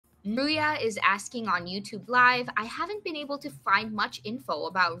Maria is asking on YouTube Live, I haven't been able to find much info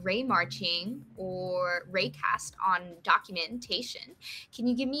about ray marching or raycast on documentation. Can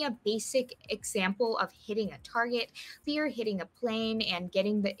you give me a basic example of hitting a target, clear hitting a plane, and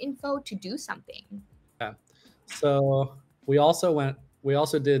getting the info to do something? Yeah. So we also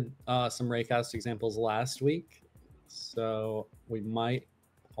did some Raycast examples last week. So we might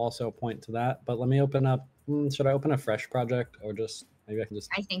also point to that. But let me open up. Should I open a fresh project, or just maybe I can just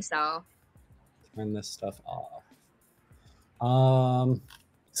I think so. turn this stuff off?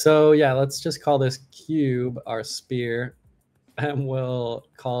 So yeah, let's just call this cube our sphere, and we'll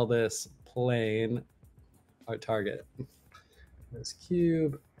call this plane our target. This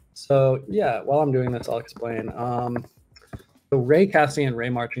cube. So yeah, while I'm doing this, I'll explain. So ray casting and ray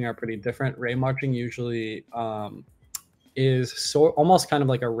marching are pretty different. Ray marching usually is almost kind of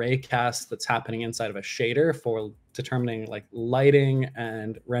like a ray cast that's happening inside of a shader for determining like lighting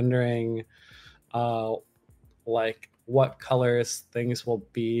and rendering, like what colors things will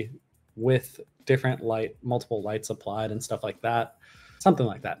be with different multiple lights applied and stuff like that, something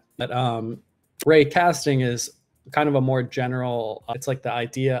like that. But ray casting is kind of a more general. It's like the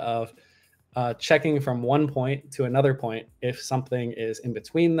idea of checking from one point to another point if something is in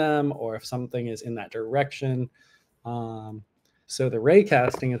between them or if something is in that direction. So the ray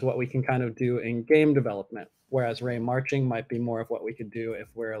casting is what we can kind of do in game development, whereas ray marching might be more of what we could do if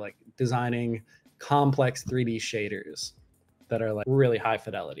we're like designing complex 3D shaders that are like really high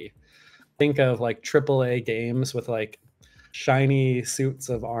fidelity. Think of like AAA games with like shiny suits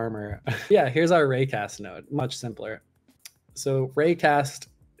of armor. Yeah, here's our raycast node, much simpler. So raycast,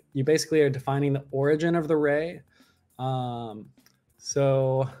 you basically are defining the origin of the ray.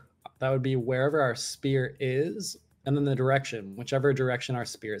 So that would be wherever our sphere is, and then the direction, whichever direction our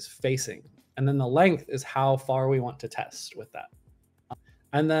sphere is facing. And then the length is how far we want to test with that.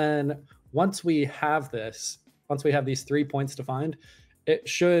 And then once we have these 3 points defined, it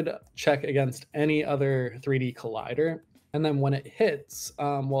should check against any other 3D collider. And then when it hits,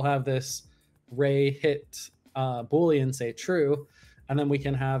 we'll have this ray hit Boolean say true, and then we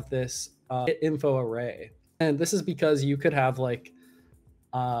can have this hit info array. And this is because you could have like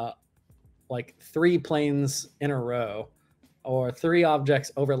 3 planes in a row or 3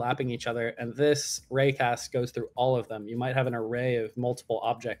 objects overlapping each other, and this raycast goes through all of them. You might have an array of multiple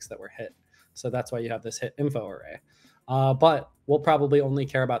objects that were hit. So that's why you have this hit info array. But we'll probably only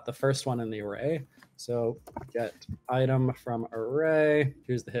care about the first one in the array. So get item from array,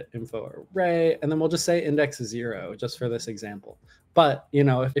 here's the hit info array, and then we'll just say index 0 just for this example. But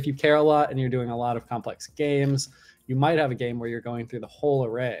if you care a lot and you're doing a lot of complex games, you might have a game where you're going through the whole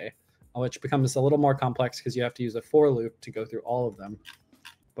array, which becomes a little more complex because you have to use a for loop to go through all of them.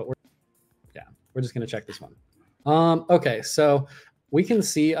 But we're just going to check this one. Okay, so we can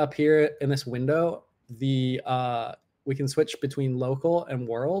see up here in this window, we can switch between local and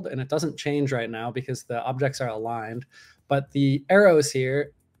world, and it doesn't change right now because the objects are aligned. But the arrows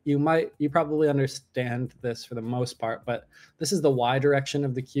here, you probably understand this for the most part, but this is the Y direction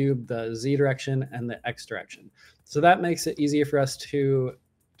of the cube, the Z direction, and the X direction. So that makes it easier for us to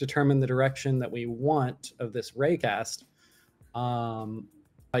determine the direction that we want of this raycast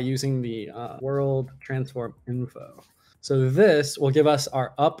by using the world transform info. So this will give us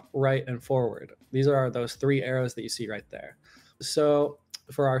our up, right, and forward. These are those 3 arrows that you see right there. So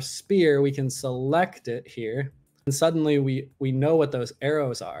for our sphere, we can select it here, and suddenly we know what those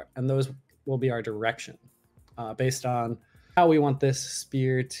arrows are, and those will be our direction based on how we want this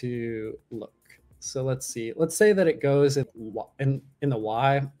sphere to look. So let's see. Let's say that it goes in the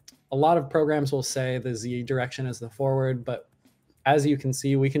Y. A lot of programs will say the Z direction is the forward, but as you can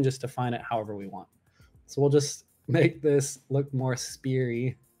see, we can just define it however we want. So we'll just make this look more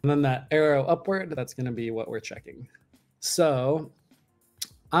sphere-y. And then that arrow upward, that's going to be what we're checking. So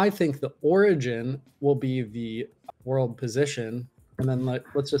I think the origin will be the world position. And then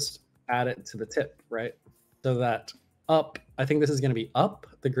let's just add it to the tip, right? So that up, I think this is going to be up,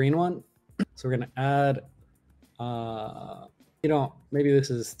 the green one. So we're going to add, maybe this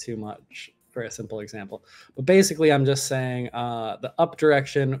is too much for a simple example. But basically, I'm just saying the up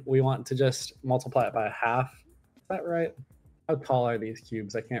direction, we want to just multiply it by 1/2. Is that right? How tall are these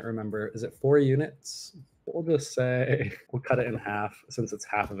cubes? I can't remember. Is it 4 units? We'll just say we'll cut it in 1/2 since it's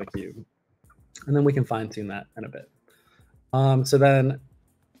 1/2 of a cube. And then we can fine tune that in a bit. So then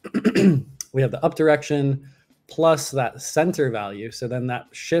we have the up direction plus that center value. So then that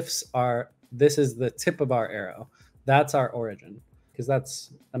shifts this is the tip of our arrow. That's our origin, because that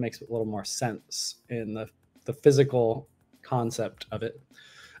makes a little more sense in the physical concept of it.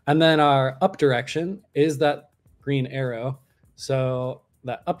 And then our up direction is that green arrow. So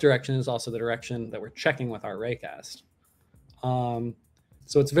that up direction is also the direction that we're checking with our raycast.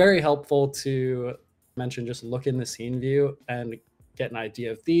 So it's very helpful to mention, just look in the scene view and get an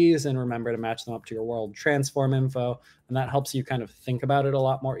idea of these and remember to match them up to your world transform info. And that helps you kind of think about it a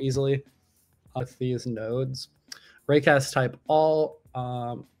lot more easily with these nodes. Raycast type all.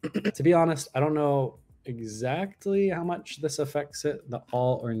 To be honest, I don't know exactly how much this affects it, the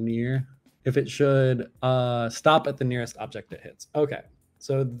all or near. If it should stop at the nearest object it hits. Okay,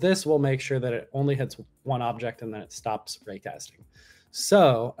 so this will make sure that it only hits one object and then it stops raycasting.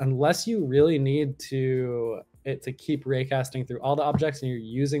 So unless you really need it to keep raycasting through all the objects and you're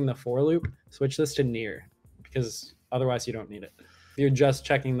using the for loop, switch this to near, because otherwise you don't need it. If you're just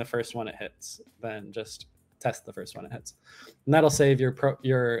checking the first one it hits, then just test the first one it hits. And that'll save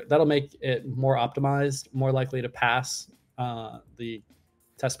that'll make it more optimized, more likely to pass the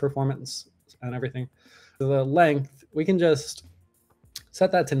test performance and everything. So the length, we can just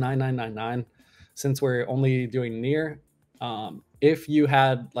set that to 9999 since we're only doing near. If you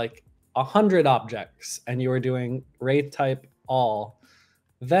had like 100 objects and you were doing ray type all,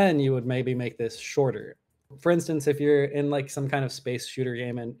 then you would maybe make this shorter. For instance, if you're in like some kind of space shooter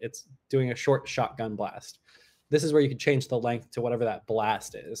game and it's doing a short shotgun blast, this is where you could change the length to whatever that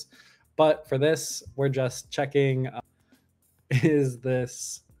blast is. But for this, we're just checking, is there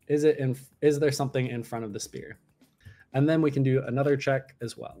something in front of the spear? And then we can do another check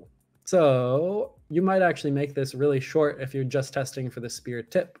as well. So you might actually make this really short if you're just testing for the spear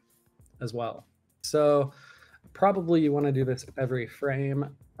tip as well. So probably you want to do this every frame.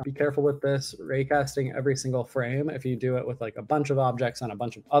 Be careful with this, raycasting every single frame. If you do it with like a bunch of objects and a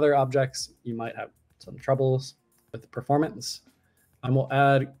bunch of other objects, you might have some troubles with performance. And we'll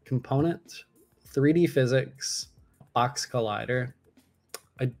add component, 3D physics, box collider.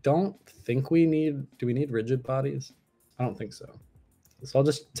 I don't think do we need rigid bodies? I don't think so. So I'll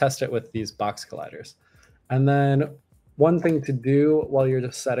just test it with these box colliders. And then one thing to do while you're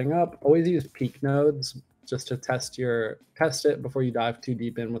just setting up, always use peak nodes just to test it before you dive too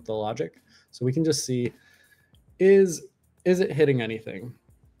deep in with the logic. So we can just see, is it hitting anything?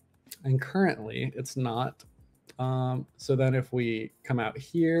 And currently it's not. So then if we come out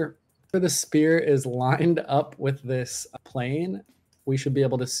here, where the spear is lined up with this plane, we should be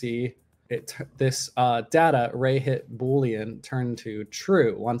able to see this data ray hit Boolean turn to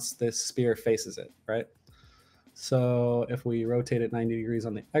true once this spear faces it, right? So if we rotate it 90 degrees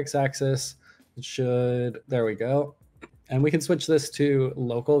on the x-axis, it should, there we go. And we can switch this to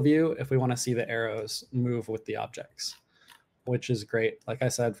local view if we want to see the arrows move with the objects, which is great, like I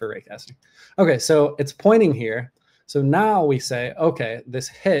said, for raycasting. Okay, so it's pointing here. So now we say, okay, this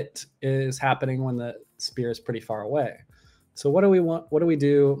hit is happening when the spear is pretty far away. So what do we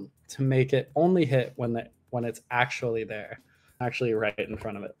do to make it only hit when it's actually there, actually right in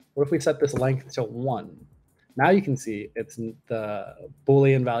front of it? What if we set this length to 1? Now you can see the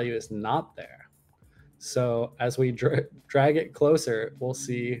Boolean value is not there. So as we drag it closer, we'll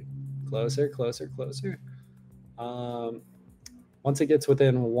see closer, closer, closer. Once it gets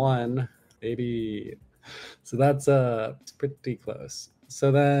within 1, maybe, so that's pretty close.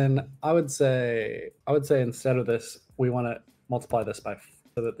 So then I would say instead of this, we want to multiply this by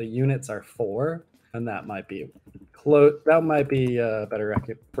so that the units are 4, and that might be close. That might be a better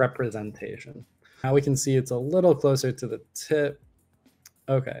representation. Now we can see it's a little closer to the tip.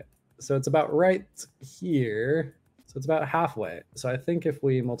 Okay, so it's about right here. So it's about halfway. So I think if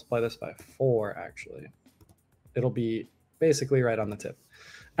we multiply this by 4, actually, it'll be basically right on the tip.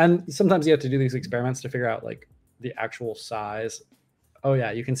 And sometimes you have to do these experiments to figure out like the actual size. Oh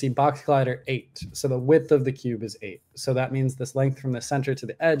yeah, you can see box collider 8. So the width of the cube is 8. So that means this length from the center to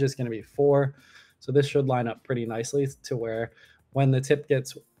the edge is going to be 4. So this should line up pretty nicely to where when the tip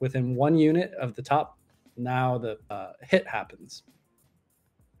gets within 1 unit of the top, now the hit happens.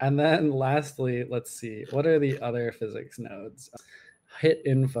 And then lastly, let's see, what are the other physics nodes? Hit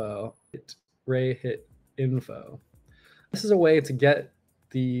info, ray hit info. This is a way to get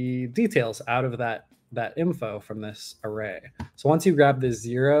the details out of that info from this array. So once you grab the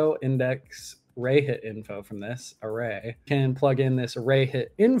 0 index ray hit info from this array, you can plug in this ray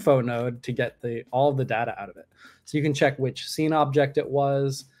hit info node to get all the data out of it. So you can check which scene object it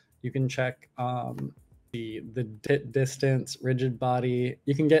was. You can check the distance, rigid body.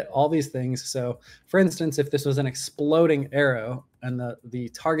 You can get all these things. So for instance, if this was an exploding arrow and the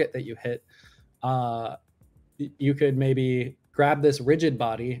target that you hit, you could maybe grab this rigid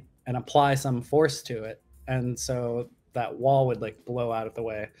body and apply some force to it. And so that wall would like blow out of the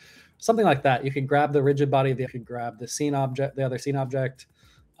way. Something like that. You could grab the rigid body, you could grab the scene object, the other scene object,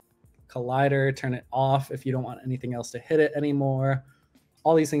 collider, turn it off if you don't want anything else to hit it anymore.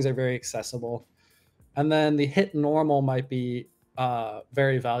 all these things are very accessible. And then the hit normal might be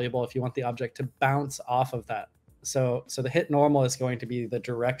very valuable if you want the object to bounce off of that. So the hit normal is going to be the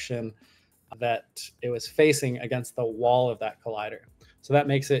direction that it was facing against the wall of that collider. So that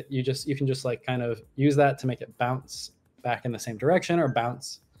makes it, you can just like kind of use that to make it bounce back in the same direction or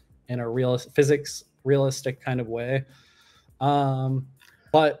bounce in a realistic kind of way.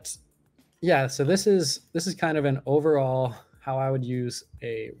 But yeah, so this is kind of an overall how I would use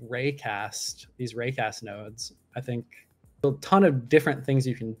a raycast, these raycast nodes. I think a ton of different things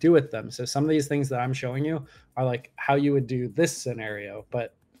you can do with them. So some of these things that I'm showing you are like how you would do this scenario,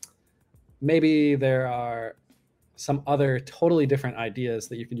 but maybe there are some other totally different ideas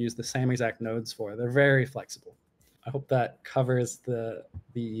that you could use the same exact nodes for. They're very flexible. I hope that covers the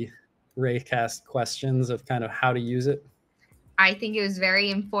raycast questions of kind of how to use it. I think it was very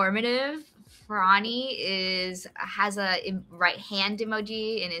informative. Franny has a right hand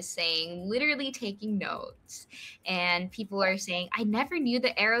emoji and is saying literally taking notes. And people are saying, I never knew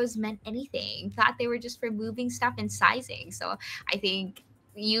the arrows meant anything. Thought they were just for moving stuff and sizing. So I think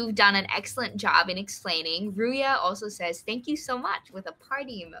you've done an excellent job in explaining. Ruya also says, thank you so much with a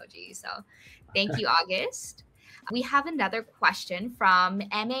party emoji. So thank you, August. We have another question from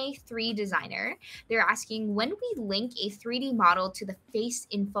MA3 Designer. They're asking, when we link a 3D model to the face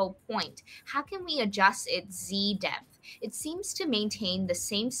info point, how can we adjust its Z depth? It seems to maintain the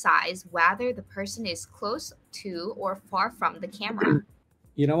same size whether the person is close to or far from the camera.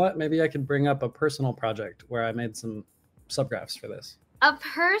 You know what? Maybe I could bring up a personal project where I made some subgraphs for this. A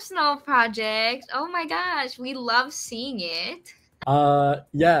personal project? Oh my gosh, we love seeing it.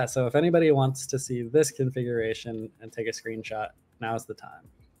 Yeah, so if anybody wants to see this configuration and take a screenshot, now's the time.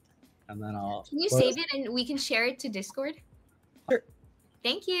 And then I'll... Can you save it and we can share it to Discord? Sure.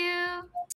 Thank you.